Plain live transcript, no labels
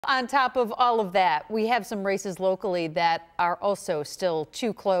On top of all of that, we have some races locally that are also still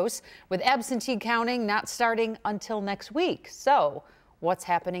too close, with absentee counting not starting until next week. So what's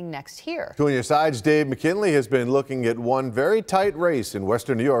happening next here? Joining your sides, Dave McKinley has been looking at one very tight race in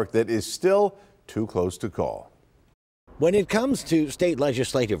Western New York that is still too close to call. When it comes to state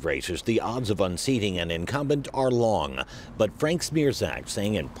legislative races, the odds of unseating an incumbent are long. But Frank Smierciak,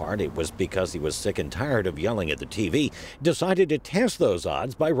 saying in part it was because he was sick and tired of yelling at the TV, decided to test those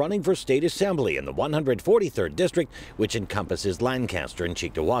odds by running for state assembly in the 143rd district, which encompasses Lancaster and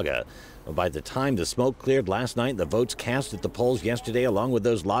Cheektowaga. By the time the smoke cleared last night, the votes cast at the polls yesterday, along with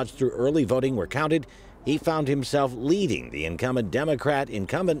those lodged through early voting, were counted. He found himself leading the incumbent Democrat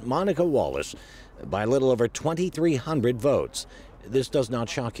Monica Wallace by a little over 2,300 votes. This does not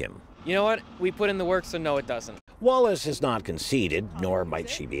shock him. You know what? We put in the work, so no, it doesn't. Wallace has not conceded, nor might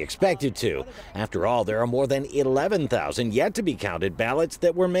she be expected to. After all, there are more than 11,000 yet to be counted ballots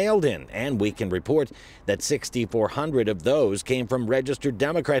that were mailed in, and we can report that 6,400 of those came from registered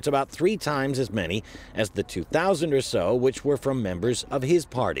Democrats, about 3 times as many as the 2,000 or so which were from members of his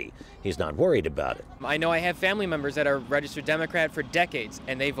party. He's not worried about it. I know I have family members that are registered Democrat for decades,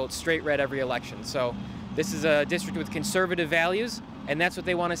 and they vote straight red every election. So this is a district with conservative values, and that's what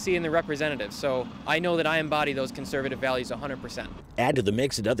they want to see in the representatives. So I know that I embody those conservative values 100%. Add to the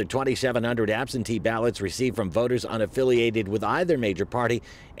mix another 2,700 absentee ballots received from voters unaffiliated with either major party,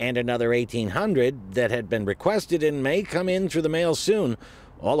 and another 1,800 that had been requested and may come in through the mail soon,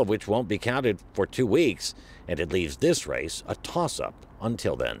 all of which won't be counted for 2 weeks. And it leaves this race a toss-up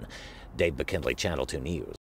until then. Dave McKinley, Channel 2 News.